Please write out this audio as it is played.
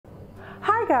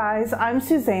guys, I'm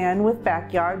Suzanne with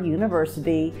Backyard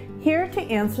University, here to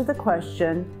answer the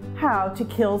question, how to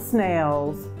kill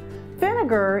snails.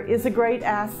 Vinegar is a great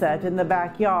asset in the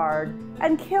backyard,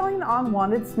 and killing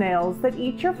unwanted snails that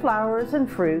eat your flowers and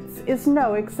fruits is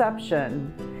no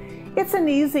exception. It's an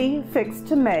easy fix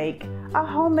to make, a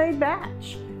homemade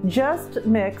batch. Just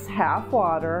mix half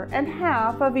water and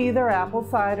half of either apple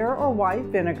cider or white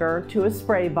vinegar to a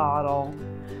spray bottle.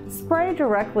 Spray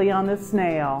directly on the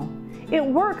snail. It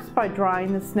works by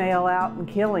drying the snail out and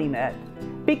killing it.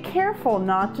 Be careful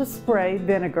not to spray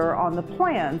vinegar on the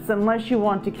plants unless you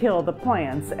want to kill the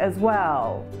plants as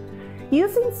well.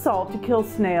 Using salt to kill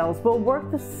snails will work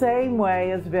the same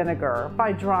way as vinegar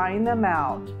by drying them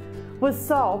out. With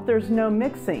salt, there's no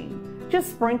mixing.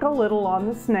 Just sprinkle a little on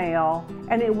the snail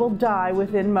and it will die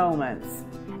within moments.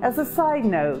 As a side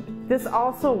note, this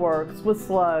also works with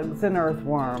slugs and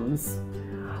earthworms.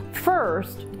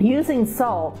 First, using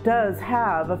salt does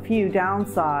have a few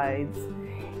downsides.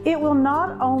 It will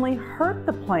not only hurt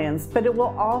the plants, but it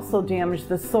will also damage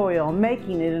the soil,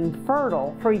 making it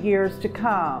infertile for years to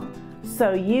come.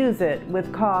 So use it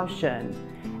with caution.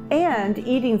 And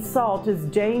eating salt is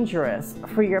dangerous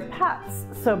for your pets,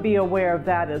 so be aware of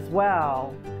that as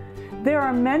well. There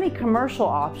are many commercial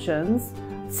options.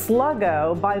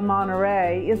 SLUGGO by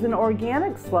MONTEREY is an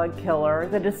organic slug killer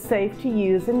that is safe to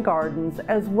use in gardens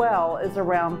as well as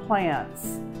around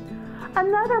plants.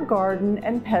 Another garden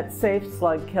and pet safe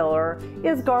slug killer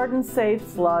is Garden Safe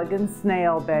Slug and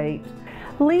Snail Bait.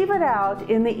 Leave it out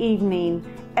in the evening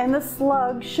and the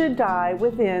slug should die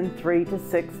within 3 to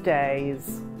 6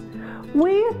 days.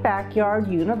 We at Backyard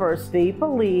University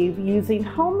believe using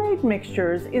homemade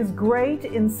mixtures is great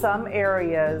in some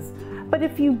areas, but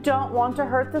if you don't want to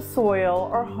hurt the soil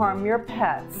or harm your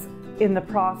pets in the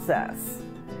process.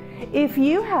 If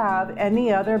you have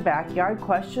any other backyard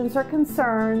questions or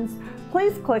concerns,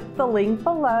 please click the link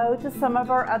below to some of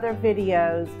our other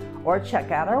videos or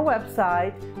check out our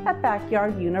website at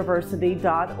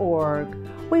backyarduniversity.org.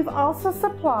 We've also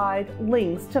supplied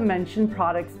links to mentioned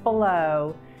products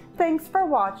below. Thanks for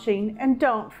watching and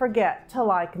don't forget to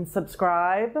like and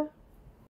subscribe.